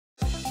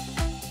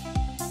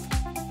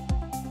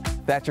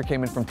Thatcher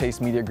came in from Taste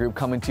Media Group,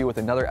 coming to you with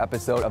another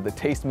episode of the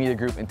Taste Media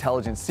Group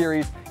Intelligence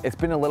Series. It's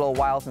been a little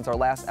while since our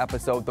last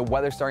episode. The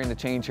weather's starting to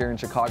change here in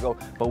Chicago,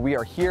 but we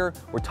are here.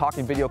 We're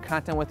talking video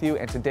content with you,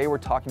 and today we're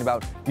talking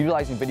about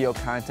utilizing video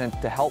content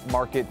to help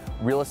market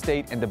real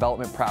estate and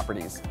development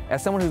properties.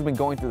 As someone who's been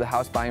going through the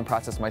house buying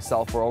process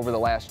myself for over the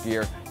last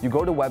year, you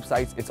go to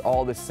websites, it's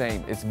all the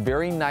same. It's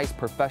very nice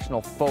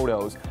professional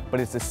photos,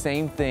 but it's the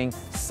same thing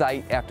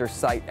site after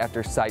site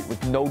after site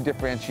with no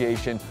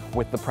differentiation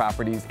with the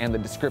properties and the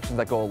descriptions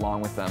that go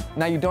along with them.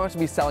 Now, you don't have to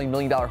be selling $1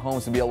 million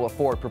homes to be able to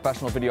afford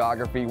professional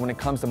videography when it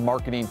comes to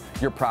marketing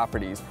your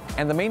properties.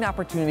 And the main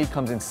opportunity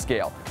comes in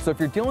scale. So if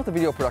you're dealing with a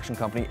video production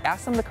company,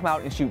 ask them to come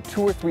out and shoot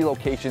 2 or 3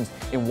 locations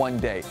in one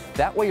day.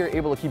 That way you're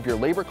able to keep your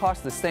labor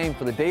costs the same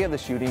for the day of the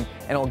shooting,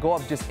 and it'll go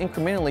up just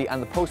incrementally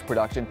on the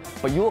post-production,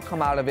 but you will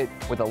come out of it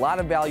with a lot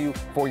of value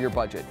for your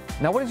budget.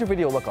 Now, what does your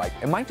video look like?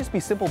 It might just be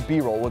simple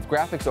B-roll with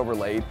graphics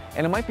overlaid,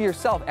 and it might be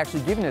yourself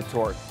actually giving a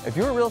tour. If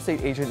you're a real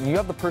estate agent and you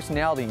have the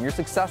personality and you're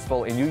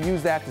successful and you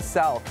use that to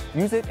sell,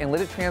 use it and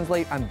let it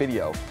translate on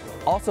video.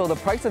 Also, the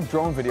price of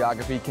drone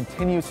videography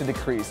continues to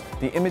decrease.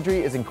 The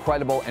imagery is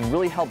incredible and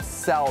really helps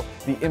sell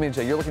the image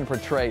that you're looking to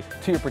portray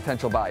to your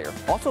potential buyer.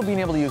 Also, being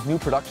able to use new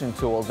production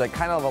tools that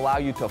kind of allow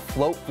you to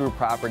float through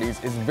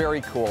properties is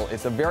very cool.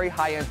 It's a very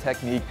high-end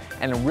technique,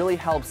 and it really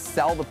helps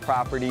sell the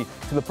property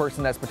to the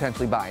person that's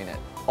potentially buying it.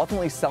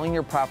 Ultimately, selling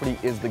your property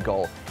is the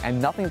goal, and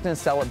nothing's going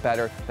to sell it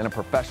better than a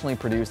professionally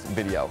produced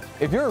video.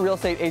 If you're a real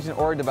estate agent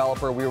or a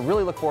developer, we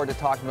really look forward to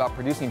talking about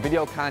producing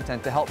video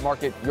content to help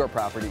market your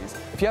properties.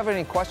 If you have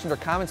any questions or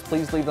comments,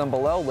 please leave them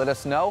below, let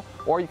us know,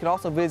 or you can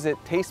also visit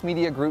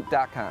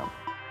tastemediagroup.com.